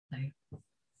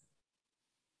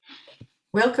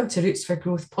Welcome to Roots for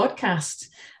Growth podcast.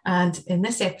 And in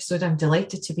this episode, I'm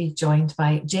delighted to be joined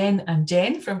by Jen and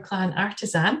Jen from Clan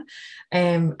Artisan.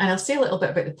 And I'll say a little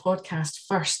bit about the podcast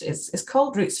first. It's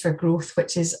called Roots for Growth,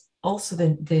 which is also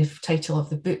the title of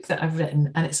the book that I've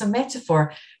written. And it's a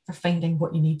metaphor for finding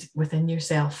what you need within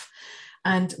yourself.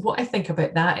 And what I think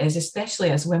about that is, especially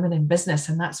as women in business,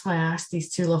 and that's why I asked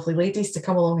these two lovely ladies to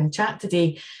come along and chat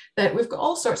today, that we've got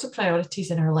all sorts of priorities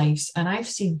in our lives. And I've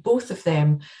seen both of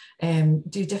them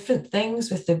do different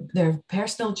things with their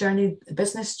personal journey,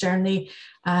 business journey.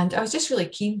 And I was just really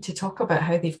keen to talk about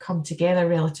how they've come together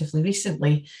relatively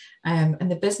recently. And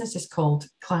the business is called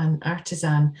Clan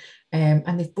Artisan.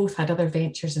 And they've both had other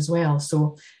ventures as well.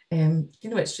 So,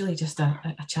 it's really just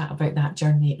a chat about that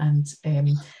journey. And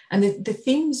the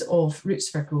themes of Roots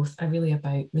for Growth are really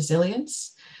about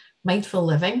resilience, mindful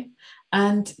living,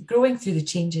 and growing through the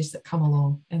changes that come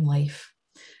along in life.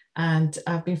 And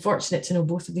I've been fortunate to know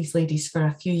both of these ladies for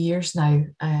a few years now.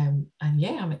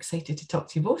 I'm excited to talk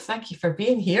to you both. Thank you for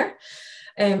being here.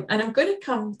 And I'm going to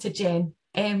come to Jen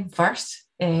first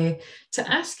to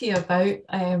ask you about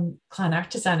Clan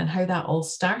Artisan and how that all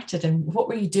started and what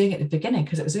were you doing at the beginning,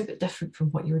 because it was a bit different from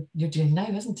what you're doing now,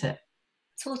 isn't it?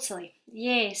 Totally.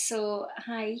 Yeah. So,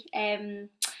 hi.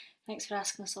 Thanks for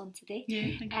asking us on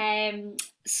today.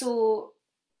 So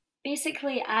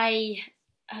basically, I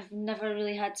have never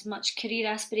really had much career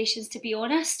aspirations, to be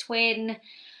honest. When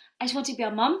I just wanted to be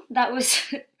a mum, that was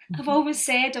I've always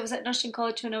said. I was at nursing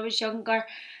college when I was younger,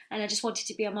 and I just wanted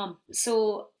to be a mum.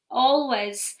 So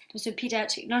always I was doing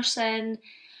paediatric nursing, and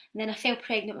then I fell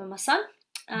pregnant with my son.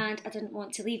 And I didn't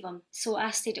want to leave him, so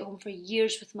I stayed at home for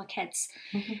years with my kids.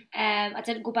 I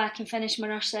didn't go back and finish my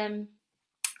nursing,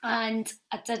 and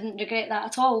I didn't regret that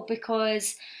at all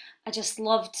because I just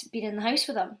loved being in the house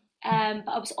with them.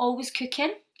 But I was always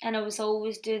cooking, and I was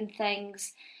always doing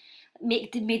things.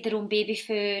 Made their own baby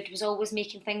food. Was always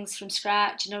making things from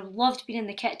scratch, and I loved being in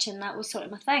the kitchen. That was sort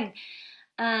of my thing.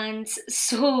 And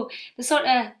so the sort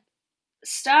of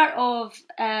start of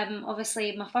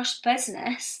obviously my first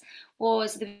business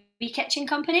was the Wee Kitchen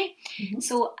Company.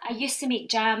 So I used to make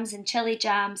jams and chili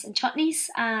jams and chutneys,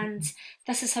 and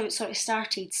this is how it sort of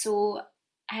started. So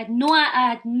I had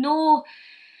no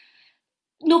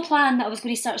plan that I was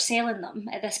going to start selling them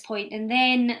at this point. And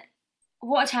then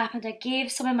what had happened, I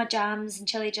gave some of my jams and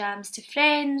chili jams to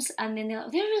friends, and then they're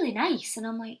like, they're really nice. And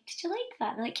I'm like, did you like that?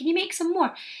 And they're like, can you make some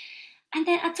more? And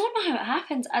then I don't know how it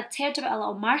happened. I'd heard about a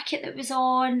little market that was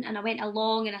on, and I went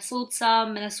along and I sold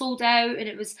some and I sold out, and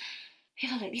it was,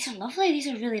 people were like, these are lovely, these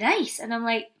are really nice. And I'm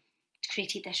like,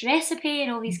 created this recipe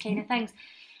and all these kind of things.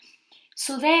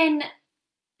 So then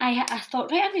I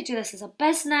thought, right, I'm going to do this as a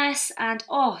business, and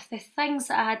the things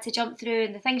that I had to jump through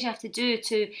and the things you have to do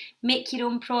to make your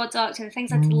own product, and the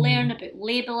things I had to learn about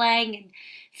labelling and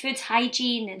food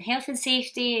hygiene and health and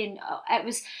safety, and it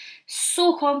was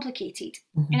so complicated.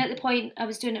 And at the point I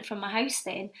was doing it from my house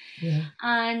then.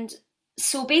 And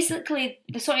so basically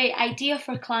the sort of idea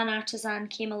for Clan Artisan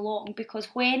came along because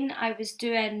when I was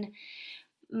doing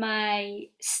my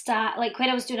when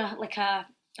I was doing a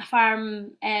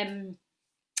farm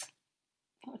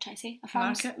what am I trying to say? A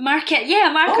farmer's market.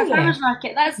 Yeah, farmer's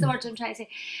market. That's the word I'm trying to say.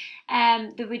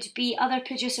 There would be other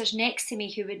producers next to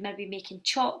me who would maybe be making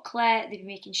chocolate, they'd be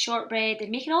making shortbread, they'd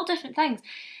be making all different things.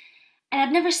 And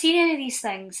I'd never seen any of these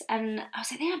things. And I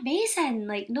was like, they're amazing.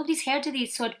 Like, nobody's heard of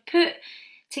these. So I'd put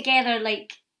together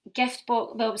like gift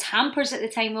box, well, it was hampers at the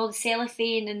time, all the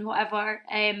cellophane and whatever.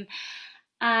 And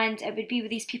it would be with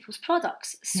these people's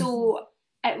products. So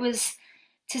it was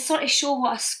to sort of show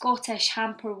what a Scottish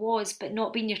hamper was, but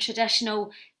not being your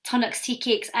traditional Tunnocks, tea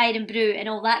cakes, iron brew and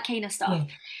all that kind of stuff.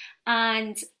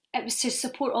 And it was to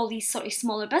support all these sort of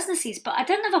smaller businesses. But I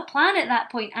didn't have a plan at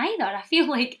that point either. I feel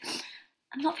like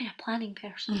I'm not very a planning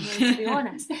person, really, to be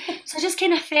honest. So I just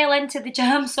kind of fell into the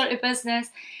jam sort of business.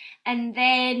 And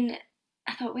then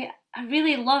I thought, wait, I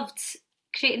really loved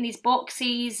creating these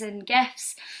boxes and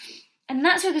gifts. And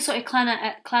that's where the sort of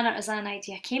Clan Artisan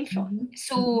idea came from.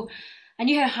 So I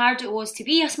knew how hard it was to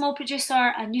be a small producer.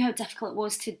 I knew how difficult it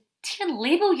was to even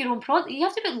label your own product. You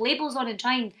have to put labels on and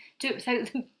try and do it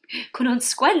without them going on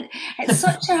squint. It's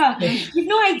such you've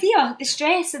no idea the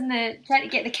stress and the trying to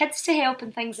get the kids to help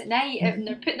and things at night, and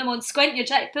they're putting them on squint, you're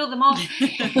trying to pull them off.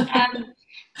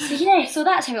 So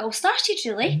that's how it all started,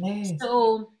 really.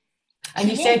 So And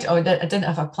you said, I didn't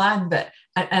have a plan, but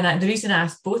the reason I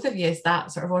asked both of you is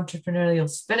that sort of entrepreneurial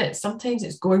spirit. Sometimes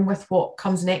it's going with what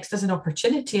comes next as an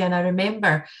opportunity. And I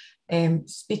remember I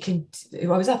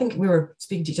think we were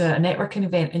speaking to each other at a networking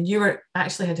event, and you were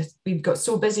actually we got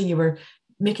so busy, you were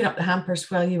making up the hampers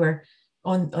while you were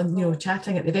on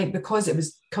chatting at the event because it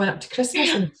was coming up to Christmas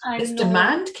and I this know.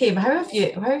 demand came. How have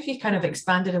you kind of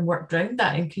expanded and worked around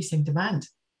that increasing demand?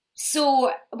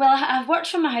 So, well, I've worked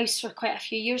from my house for quite a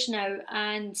few years now,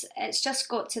 and it's just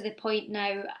got to the point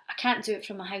now I can't do it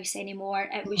from my house anymore.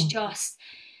 It was Oh, just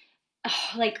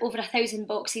like over 1,000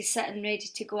 boxes sitting ready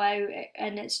to go out,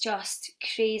 and it's just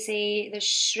crazy. There's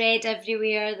shred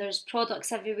everywhere, there's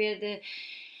products everywhere.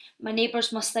 My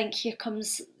neighbours must think here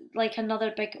comes like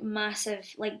another big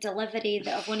massive like delivery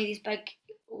that of one of these big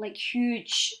like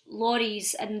huge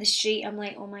lorries in the street. I'm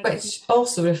like, oh my goodness. which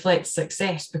also reflects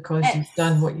success because you've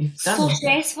done It's what you've so done.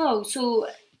 stressful. So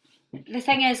the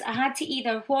thing is, I had to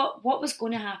either what was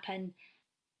going to happen.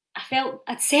 I felt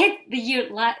I'd said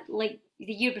like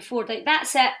the year before, like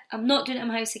that's it. I'm not doing it in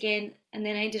my house again. And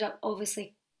then I ended up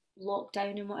obviously locked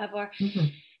down and whatever.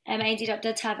 Mhm. I ended up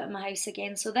did have it in my house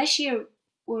again. So this year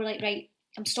we were like, right,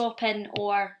 I'm stopping,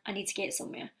 or I need to get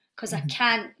somewhere because I Mhm.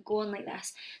 can't go on like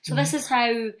this. So Yeah. this is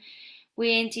how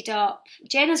we ended up.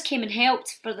 Jenna's came and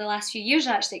helped for the last few years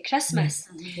actually at Christmas,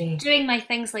 Yes. Yeah. doing my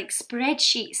things like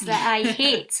spreadsheets that I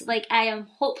hate. Like I am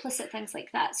hopeless at things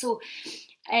like that. So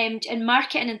and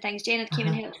marketing and things, Jenna came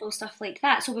and Uh-huh. helped with stuff like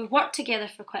that. So we've worked together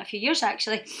for quite a few years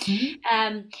actually. Mhm.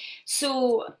 Um,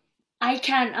 so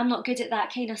I'm not good at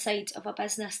that kind of side of a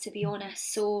business to be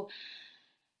honest. So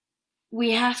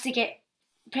we have to get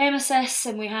premises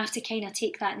and we have to kind of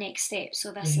take that next step.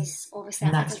 So this Yeah. is obviously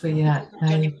And I that's did where have you're to do at that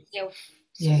now. journey myself.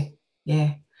 Yeah. So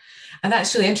Yeah. And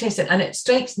that's really interesting. And it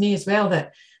strikes me as well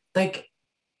that, like,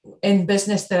 in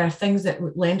business, there are things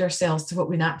that lend ourselves to what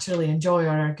we naturally enjoy or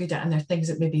are good at, and there are things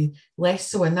that maybe less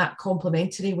so. And that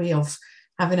complementary way of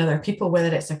having other people,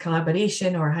 whether it's a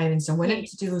collaboration or hiring someone in yeah,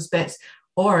 to do those bits,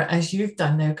 or as you've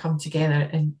done now, come together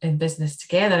in business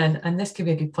together. And this could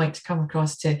be a good point to come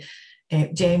across to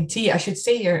Jen T. I should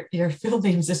say your full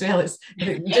names as well. It's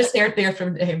we just heard there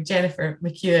from Jennifer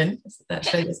McEwen.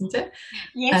 That's right, isn't it?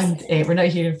 yes. And we're now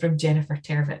hearing from Jennifer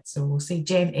Tervitt. So we'll say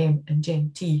Jen M and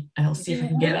Jen T, and I'll see if I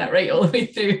can get that right all the way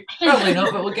through. Probably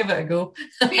not, but we'll give it a go.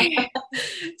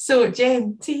 So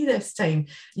Jen T, this time,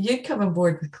 you'd come on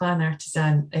board with Clan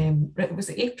Artisan, was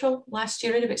it April last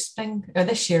year, about spring, or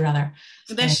this year rather?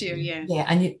 This year, yeah. Yeah,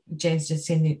 and Jen's just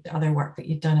saying the other work that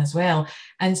you've done as well.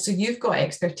 And so you've got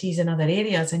expertise in other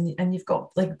areas, and you've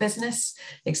got like business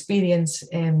experience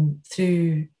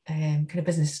through kind of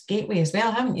Business Gateway as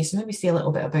well, haven't you? So maybe say a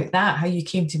little bit about that, how you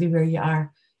came to be where you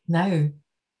are now.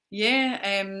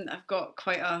 Yeah, I've got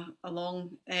quite a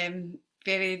long,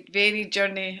 very varied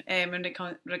journey in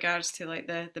regards to like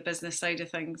the business side of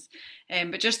things.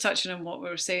 But just touching on what we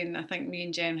were saying, I think me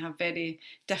and Jen have very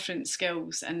different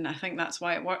skills, and I think that's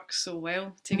why it works so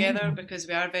well together because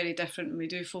we are very different and we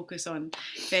do focus on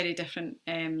very different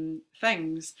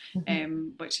things,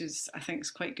 which is I think is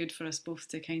quite good for us both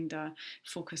to kind of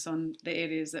focus on the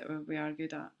areas that we are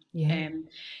good at. Yeah.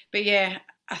 But yeah,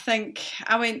 I think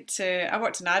I worked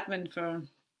in admin for,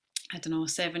 I don't know,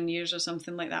 7 years or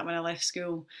something like that when I left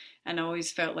school, and I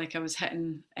always felt like I was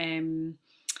hitting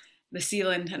the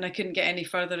ceiling and I couldn't get any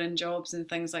further in jobs and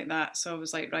things like that. So I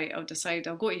was like, right, I'll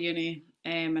go to uni.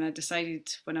 And I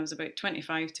decided when I was about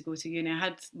 25 to go to uni. I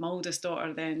had my oldest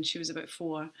daughter then, she was about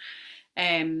 4.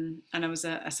 And I was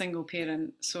a single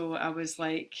parent. So I was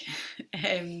like,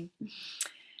 I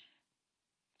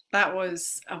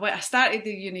started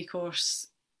the uni course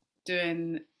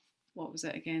doing, what was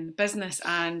it again? Business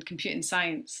and computing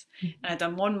science. And I'd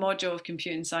done one module of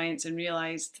computing science and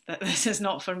realised that this is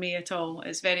not for me at all.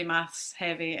 It's very maths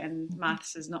heavy and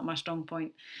maths is not my strong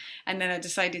point. And then I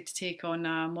decided to take on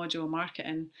a module of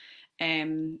marketing.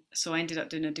 So I ended up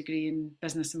doing a degree in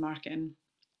business and marketing.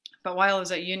 But while I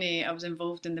was at uni, I was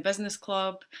involved in the business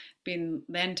club, being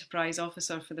the enterprise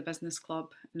officer for the business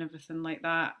club and everything like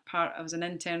that. I was an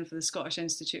intern for the Scottish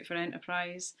Institute for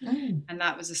Enterprise, and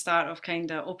that was the start of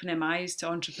kind of opening my eyes to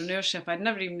entrepreneurship. I'd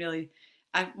never even really,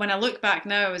 when I look back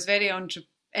now, I was very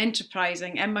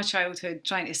enterprising in my childhood,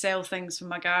 trying to sell things from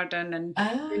my garden and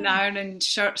ironing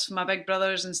shirts for my big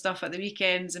brothers and stuff at the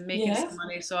weekends and making some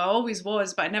money. So I always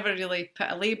was, but I never really put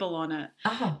a label on it.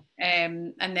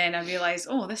 And then I realised,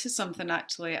 oh, this is something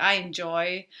actually I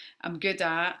enjoy, I'm good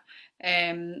at,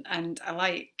 and I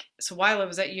like. So while I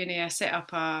was at uni, I set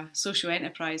up a social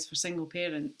enterprise for single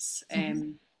parents,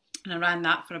 and I ran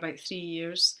that for about 3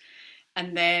 years,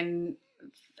 and then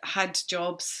had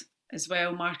jobs as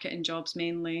well, marketing jobs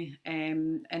mainly,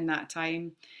 in that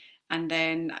time. And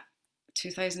then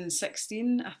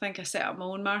 2016, I think I set up my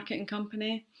own marketing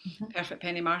company, Perfect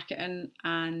Penny Marketing,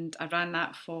 and I ran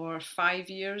that for 5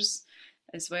 years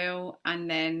as well.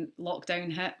 And then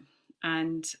lockdown hit,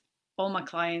 and all my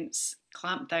clients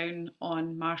clamped down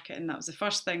on marketing. That was the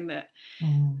first thing that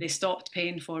they stopped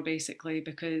paying for, basically,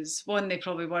 because one, they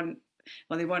probably weren't,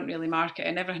 well, they weren't really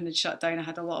marketing. Everything had shut down. I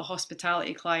had a lot of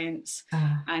hospitality clients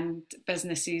and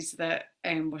businesses that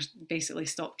were basically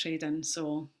stopped trading.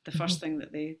 So the first thing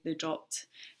that they dropped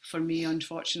for me,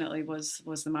 unfortunately, was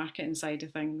the marketing side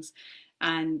of things.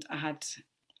 And I had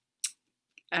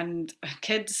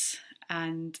kids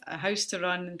and a house to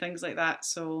run and things like that.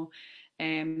 So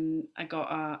I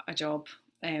got a job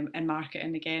in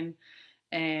marketing again,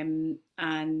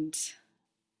 and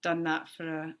done that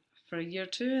for a year or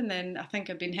two. And then I think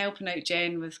I've been helping out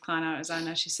Jen with Clan Artisan,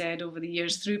 as she said, over the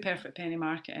years through Perfect Penny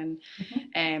Marketing.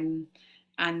 And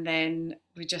then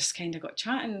we just kind of got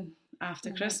chatting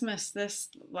after Christmas, this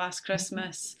last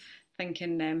Christmas,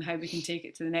 thinking how we can take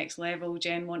it to the next level.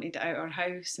 Jen wanted it out our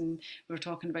house, and we were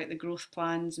talking about the growth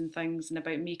plans and things, and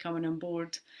about me coming on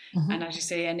board. And as you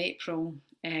say, in April,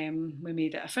 we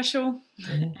made it official.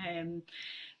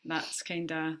 That's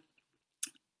kind of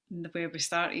the way we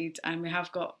started, and we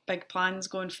have got big plans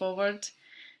going forward.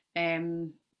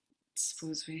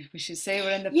 Suppose we should say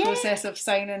we're in the process of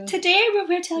signing. Today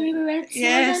we're telling me we're at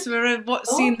Yes, we're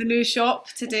seeing the new shop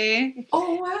today.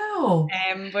 Oh wow!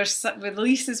 We're the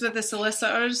leases with the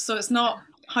solicitors, so it's not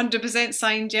 100%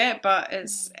 signed yet, but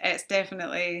it's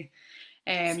definitely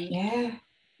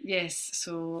yes.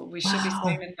 So we should be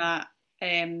signing that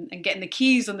and getting the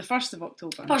keys on the 1st of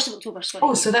October. 1st of October. Sorry.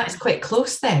 Oh, so that's quite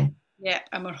close then. Yeah,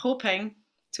 and we're hoping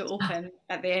to open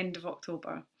at the end of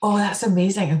October. Oh, that's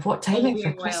amazing. And what timing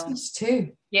for Christmas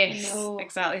too? Yes,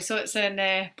 exactly. So it's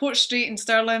in Port Street in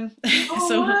Stirling. Oh,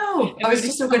 so wow. I was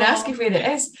just going to ask you where it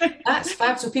is. That's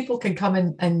fab. So people can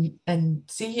come and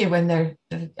see you when they're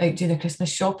out doing their Christmas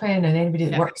shopping, and anybody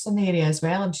that works in the area as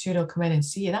well, I'm sure they'll come in and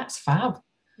see you. That's fab.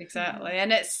 Exactly.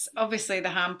 And it's obviously the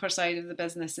hamper side of the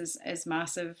business is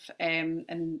massive, and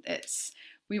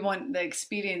we want the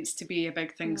experience to be a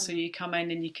big thing. So you come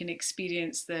in and you can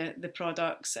experience the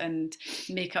products and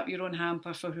make up your own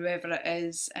hamper for whoever it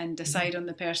is, and decide on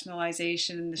the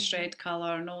personalisation and the shred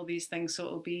colour and all these things. So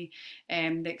it'll be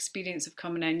the experience of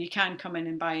coming in. You can come in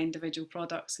and buy individual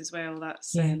products as well.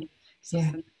 That's something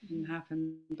that can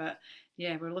happen. But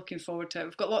yeah, we're looking forward to it.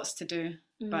 We've got lots to do,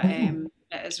 but it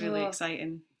is really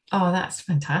exciting. Oh, that's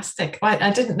fantastic. Well,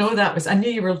 I didn't know that was, I knew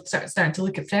you were starting to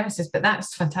look at premises, but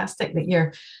that's fantastic that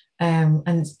you're, and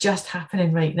it's just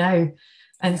happening right now.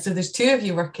 And so there's two of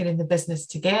you working in the business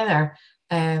together.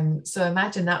 So I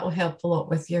imagine that will help a lot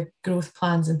with your growth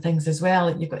plans and things as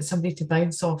well. You've got somebody to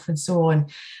bounce off and so on.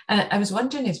 And I was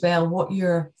wondering as well what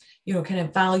your, kind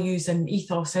of values and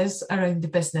ethos is around the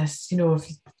business. If you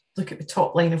look at the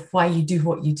top line of why you do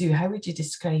what you do, how would you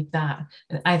describe that?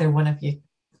 And either one of you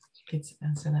could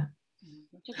answer that.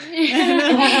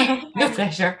 No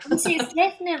pressure. See, it's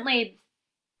definitely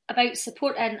about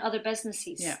supporting other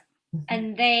businesses. Yeah.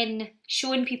 And then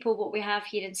showing people what we have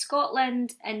here in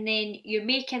Scotland, and then you're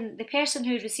making the person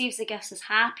who receives the gifts is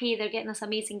happy, they're getting this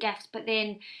amazing gift, but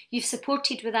then you've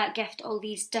supported with that gift all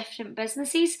these different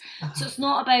businesses. So it's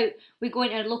not about we go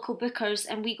into our local bookers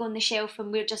and we go on the shelf and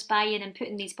we're just buying and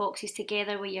putting these boxes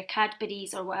together with your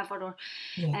Cadbury's or whatever,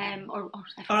 or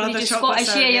other Scottish,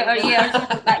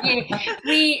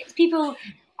 people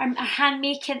are hand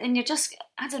making, and you're just,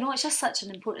 I don't know, it's just such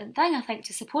an important thing, I think,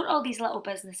 to support all these little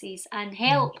businesses and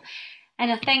help.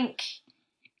 And I think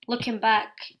looking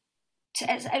back,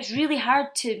 it's really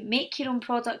hard to make your own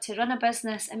product, to run a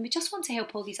business, and we just want to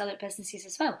help all these other businesses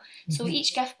as well. So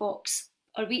each gift box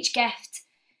or each gift,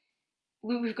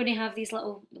 we're going to have these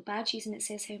little badges, and it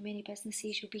says how many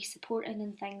businesses you'll be supporting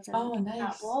and things in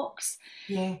that box.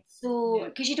 Yeah. So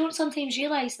because you don't sometimes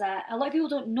realise that a lot of people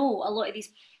don't know a lot of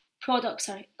these products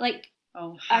are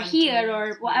here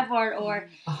or whatever, or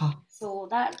so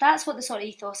that's what the sort of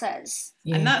ethos is.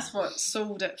 And that's what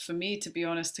sold it for me, to be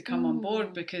honest, to come on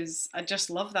board, because I just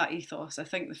love that ethos. I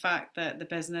think the fact that the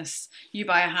business, you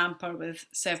buy a hamper with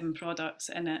 7 products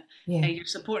in it, you're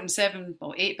supporting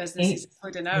 8 businesses,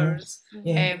 including ours,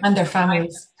 and their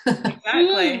families.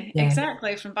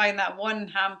 Exactly. From buying that one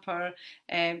hamper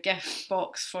gift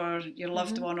box for your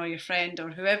loved one or your friend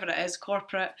or whoever it is,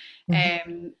 corporate,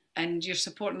 and you're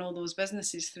supporting all those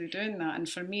businesses through doing that. And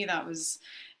for me, that was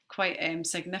quite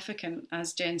significant.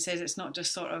 As Jen says, it's not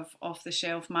just sort of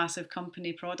off-the-shelf massive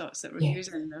company products that we're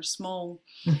using. They're small,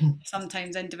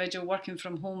 sometimes individual working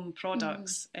from home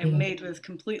products made with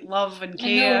complete love and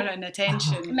care and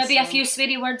attention. Maybe a few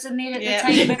sweary words in there at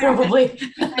the time. Probably.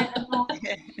 But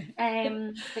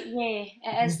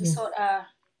it is the sort of,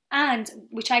 and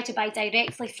we try to buy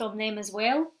directly from them as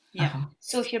well.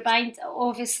 So if you're buying,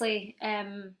 obviously,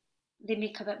 they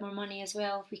make a bit more money as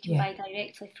well. We can buy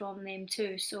directly from them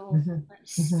too. So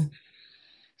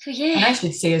so yeah. And I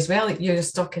should say as well, you're a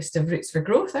stockist of Roots for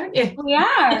Growth, aren't you? We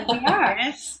are.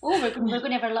 Yes. Oh, we're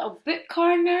going to have our little book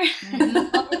corner.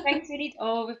 All the things we need.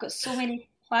 Oh, we've got so many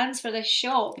plans for this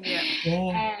shop.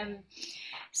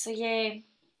 So yeah.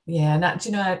 Yeah, and that,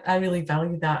 you know, I really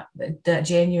value that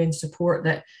genuine support,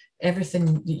 that everything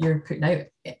that you're putting out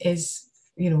is,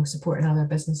 you know, supporting other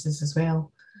businesses as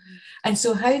well. And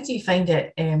so how do you find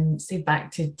it, say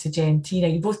back to Jen T, now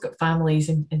you've both got families,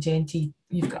 and Jen T,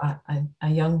 you've got a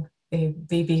young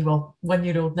baby, well,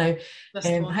 1-year-old now.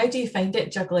 How do you find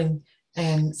it juggling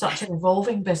such an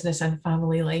evolving business and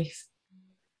family life?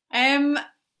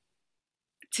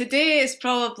 Today is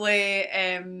probably,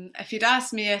 if you'd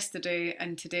asked me yesterday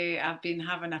and today, I've been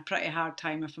having a pretty hard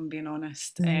time, if I'm being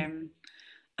honest.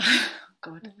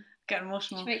 God, getting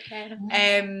emotional.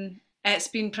 It's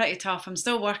been pretty tough. I'm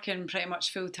still working pretty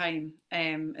much full time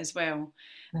as well.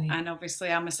 Right. And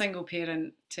obviously I'm a single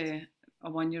parent to a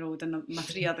 1-year-old and my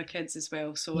 3 other kids as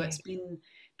well. So it's been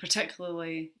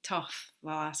particularly tough the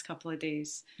last couple of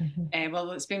days.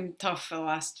 Well, it's been tough for the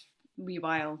last wee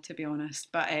while, to be honest.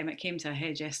 But it came to a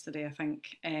head yesterday, I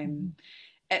think.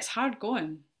 It's hard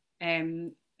going.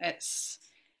 It's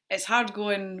hard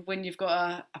going when you've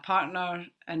got a partner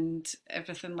and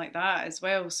everything like that as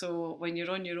well. So when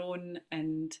you're on your own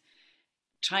and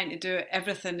trying to do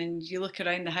everything, and you look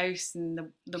around the house and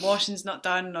the washing's not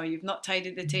done, or you've not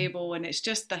tidied the table, and it's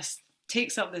just this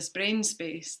takes up this brain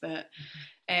space that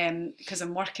because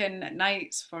I'm working at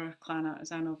nights for Clan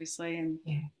Artisan, obviously, and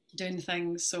doing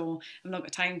things, so I've not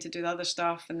got time to do the other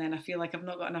stuff, and then I feel like I've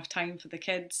not got enough time for the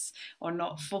kids, or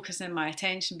not focusing my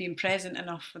attention, being present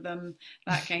enough for them,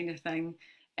 that kind of thing.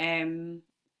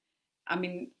 I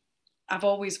mean, I've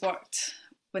always worked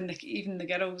when even the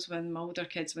girls, when my older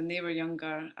kids, when they were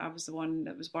younger, I was the one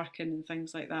that was working and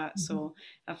things like that. So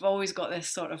I've always got this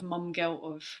sort of mum guilt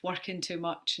of working too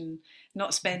much and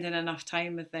not spending enough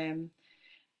time with them.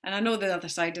 And I know the other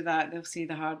side of that, they'll see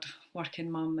the hard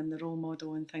working mum and the role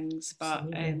model and things, but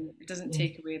it doesn't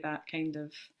take away that kind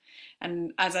of,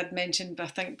 and as I'd mentioned, I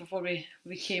think before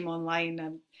we came online,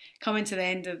 I'm coming to the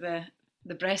end of the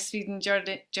breastfeeding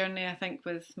journey, I think,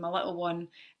 with my little one,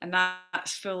 and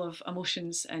that's full of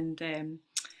emotions, and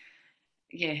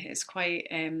it's quite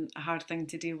a hard thing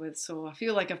to deal with. So I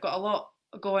feel like I've got a lot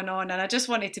going on, and I just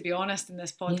wanted to be honest in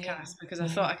this podcast because I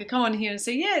thought I could come on here and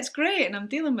say, yeah, it's great and I'm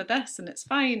dealing with this and it's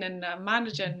fine and I'm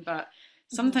managing, but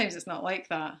sometimes it's not like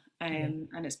that, and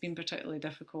it's been particularly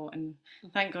difficult, and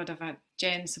thank God I've had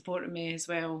Jen supporting me as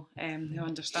well, who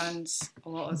understands a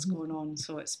lot of what's going on.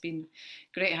 So it's been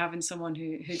great having someone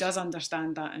who does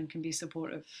understand that and can be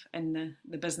supportive in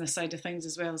the business side of things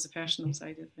as well as the personal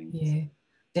side of things. Yeah,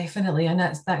 definitely. And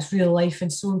that's real life,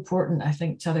 and so important, I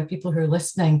think, to other people who are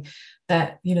listening,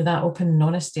 that, you know, that open and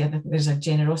honesty, I think there's a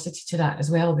generosity to that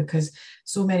as well, because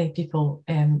so many people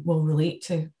will relate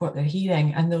to what they're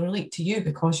hearing, and they'll relate to you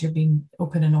because you're being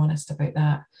open and honest about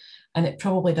that. And it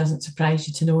probably doesn't surprise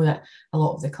you to know that a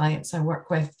lot of the clients I work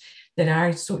with, there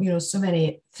are so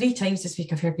many. 3 times this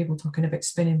week I've heard people talking about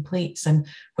spinning plates and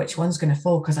which one's going to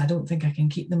fall, because I don't think I can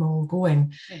keep them all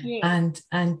going. And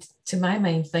to my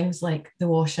mind, things like the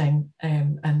washing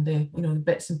and the, you know, the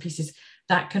bits and pieces,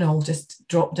 that can all just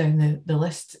drop down the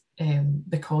list,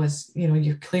 because, you know,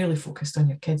 you're clearly focused on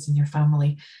your kids and your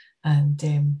family, and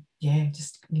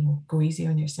just, you know, go easy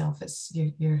on yourself. It's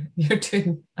you're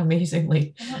doing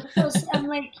amazingly. I'm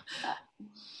like,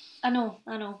 I know.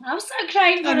 I'll start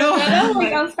crying. I know.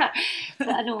 But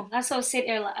I know. That's what I was saying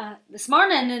to her this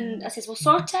morning, and I said, "We'll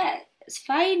sort it. It's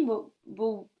fine.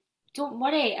 We'll don't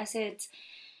worry." I said,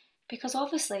 because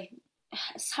obviously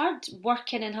it's hard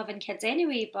working and having kids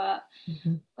anyway, but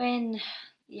when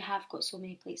you have got so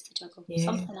many plates to juggle,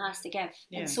 something has to give,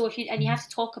 and so you have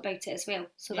to talk about it as well.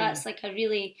 So that's like a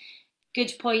really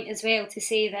good point as well, to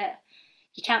say that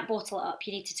you can't bottle it up.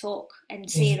 You need to talk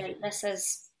and say, right, this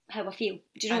is how I feel.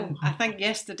 Do you know? And I think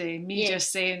yesterday,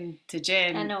 just saying to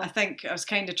Jen, I think I was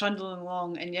kind of trundling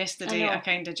along, and yesterday I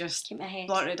kind of just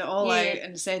blurted it all out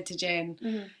and said to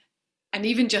Jen, and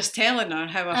even just telling her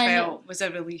how I felt was a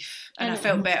relief, and I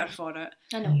felt better for it.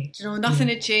 I know. You know, nothing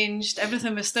had changed.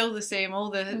 Everything was still the same. All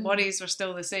the worries were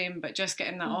still the same, but just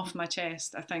getting that off my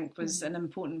chest, I think, was an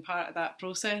important part of that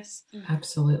process.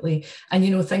 Absolutely. And,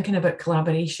 you know, thinking about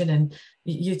collaboration and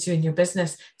you two in your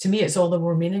business, to me, it's all the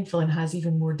more meaningful and has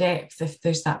even more depth if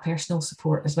there's that personal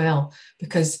support as well,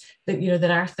 because, you know,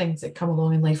 there are things that come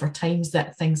along in life, or times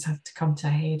that things have to come to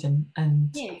a head, and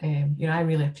you know, I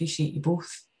really appreciate you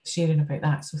both sharing about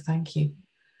that, so thank you.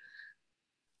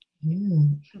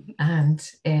 And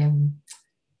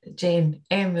Jen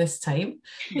M this time.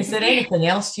 Is there anything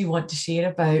else you want to share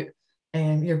about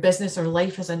your business or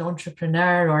life as an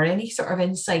entrepreneur, or any sort of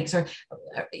insights, or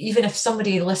even if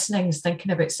somebody listening is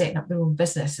thinking about setting up their own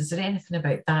business, is there anything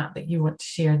about that you want to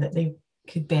share that they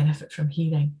could benefit from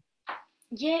hearing?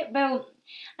 Yeah, well,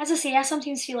 as I say, I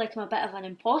sometimes feel like I'm a bit of an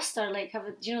imposter, like,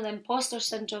 the imposter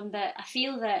syndrome, that I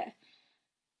feel that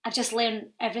I just learned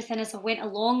everything as I went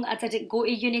along. I didn't go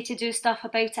to uni to do stuff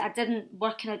about it. I didn't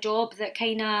work in a job that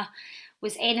kind of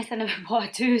was anything about what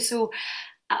I do. So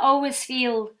I do always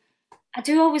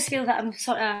feel that I'm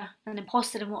sort of an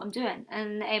imposter in what I'm doing.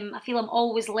 And I feel I'm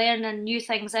always learning new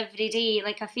things every day.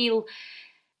 Like, I feel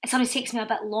it sometimes takes me a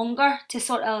bit longer to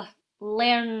sort of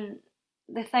learn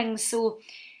the things. So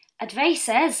advice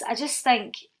is, I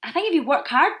think if you work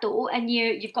hard though, and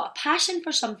you've got a passion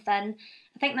for something,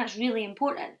 I think that's really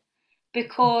important,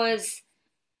 because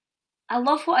I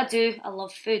love what I do. I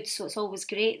love food, so it's always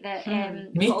great that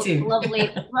me too.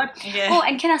 Lovely. Yeah. Oh,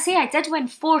 and can I say, I did win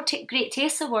 4 Great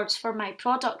Taste Awards for my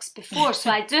products before, so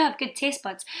I do have good taste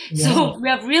buds. Yeah. So we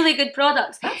have really good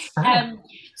products.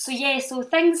 So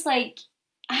things like,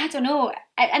 I don't know,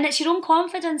 and it's your own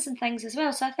confidence and things as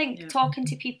well. So I think talking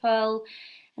to people,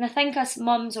 and I think as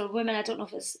mums or women, I don't know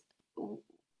if it's,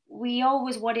 we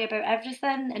always worry about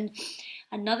everything. And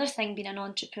another thing, being an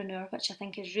entrepreneur, which I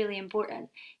think is really important,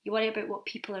 you worry about what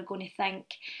people are going to think,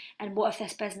 and what if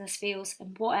this business fails,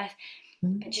 and what if,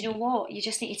 but do you know what, you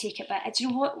just need to take it back. Do you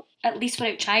know what, at least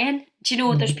without trying, do you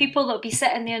know, there's people that'll be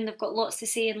sitting there and they've got lots to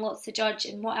say and lots to judge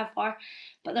and whatever,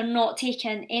 but they're not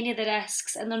taking any of the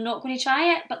risks, and they're not going to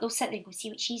try it, but they'll sit there and go, see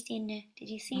what she's doing now, did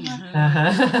you see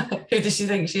her? Who does she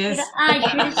think she is?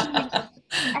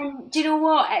 And do you know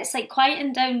what, it's like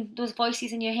quieting down those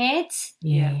voices in your head,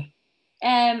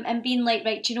 and being like,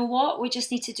 right, do you know what, we just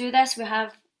need to do this,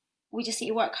 we just need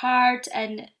to work hard,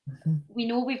 and we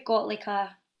know we've got like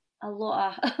a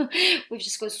lot of we've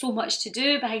just got so much to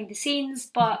do behind the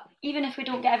scenes, but even if we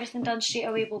don't get everything done straight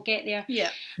away, we'll get there.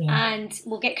 And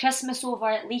we'll get Christmas over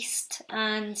at least,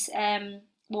 and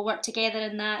we'll work together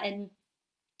in that, and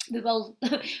we've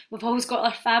always got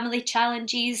our family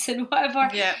challenges and whatever,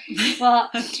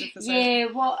 but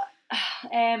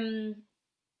 100%.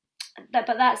 But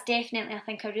that's definitely, I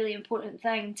think, a really important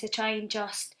thing, to try and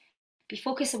just be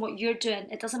focused on what you're doing.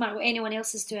 It doesn't matter what anyone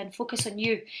else is doing. Focus on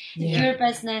you, your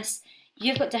business.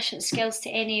 You've got different skills to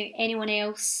anyone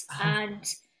else, and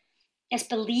it's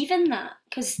believing that.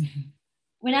 Because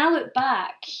when I look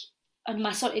back on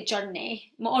my sort of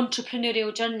journey, my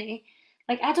entrepreneurial journey,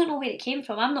 like, I don't know where it came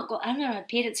from. I've never had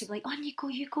parents who were like, "On you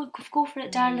go for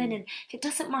it, darling." And if it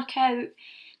doesn't work out,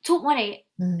 don't worry.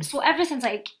 So everything's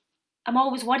like, I'm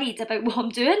always worried about what I'm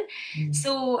doing.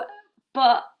 So,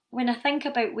 but when I think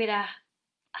about where I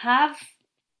have,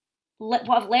 what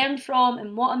I've learned from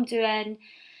and what I'm doing,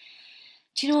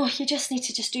 do you know, you just need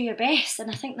to just do your best,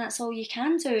 and I think that's all you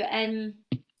can do, and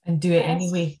do it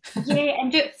anyway.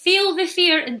 And do it. Feel the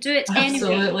fear and do it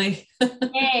anyway. Absolutely.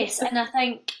 Yes, and I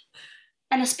think,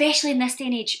 and especially in this day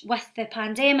and age with the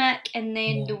pandemic, and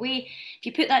then the way, if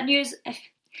you put that news,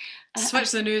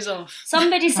 switch the news off.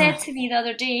 Somebody said to me the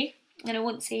other day, and I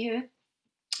won't say who,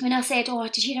 when I said, "Oh,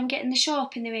 did you hear I'm getting the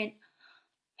shop?" And they went,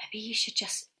 "Maybe you should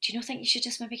just, do you think you should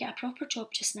just maybe get a proper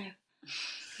job just now?"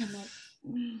 And I'm like,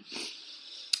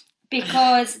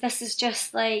 because this is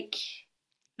just like,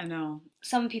 I know,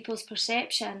 some people's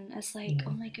perception is like,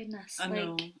 oh my goodness. I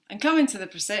know. And coming to the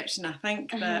perception, I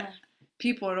think that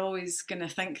people are always going to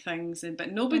think things,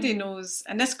 but nobody knows,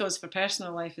 and this goes for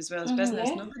personal life as well as business,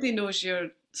 nobody knows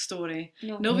your story,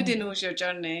 nobody knows your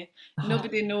journey,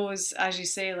 nobody knows, as you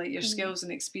say, like your skills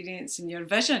and experience and your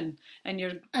vision and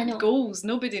your goals,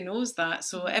 nobody knows that.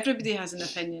 So everybody has an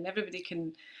opinion, everybody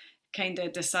can kind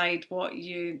of decide what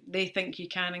they think you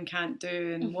can and can't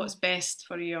do, and what's best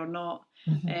for you or not.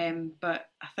 But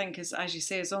I think, as you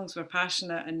say, as long as we're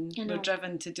passionate and we're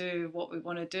driven to do what we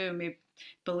want to do, and we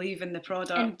believe in the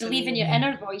product and believe in your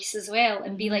inner voice as well,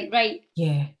 and be like, right,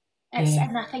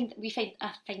 and I think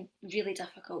I find really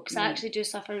difficult, because I actually do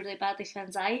suffer really badly from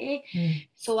anxiety,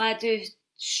 so I do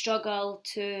struggle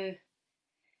to,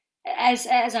 as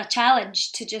a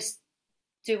challenge, to just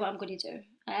do what I'm going to do.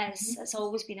 It's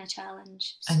always been a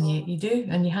challenge. So. And you do,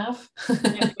 and you have.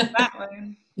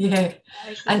 Exactly.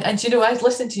 And you know, I've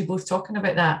listened to you both talking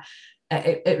about that.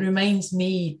 It reminds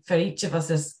me, for each of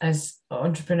us as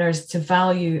entrepreneurs, to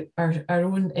value our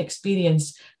own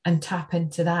experience and tap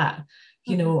into that,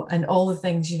 you know, and all the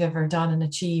things you've ever done and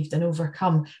achieved and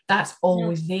overcome. That's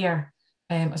always there.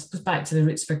 I suppose back to the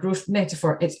Roots for Growth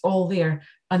metaphor, it's all there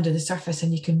under the surface,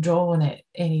 and you can draw on it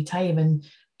any time. And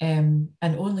And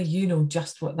only you know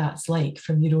just what that's like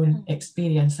from your own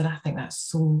experience. And I think that's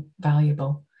so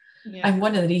valuable. Yeah. And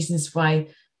one of the reasons why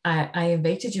I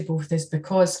invited you both is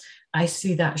because I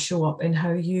see that show up in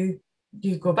how you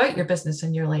go about your business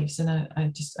and your lives. And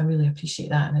I really appreciate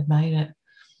that and admire it.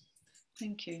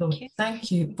 Thank you. So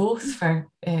thank you both for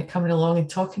coming along and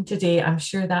talking today. I'm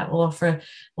sure that will offer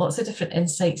lots of different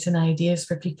insights and ideas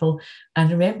for people. And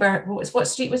remember, what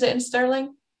street was it in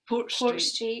Stirling? Port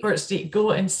Street. Port Street.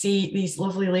 Go and see these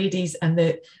lovely ladies, and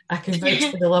I can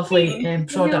vouch for the lovely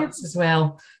products as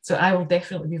well. So I will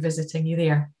definitely be visiting you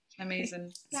there.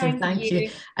 Amazing. So thank you.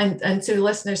 And to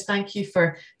listeners, thank you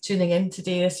for tuning in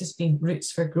today. This has been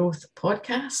Roots for Growth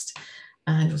podcast,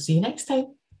 and we'll see you next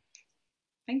time.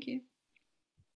 Thank you.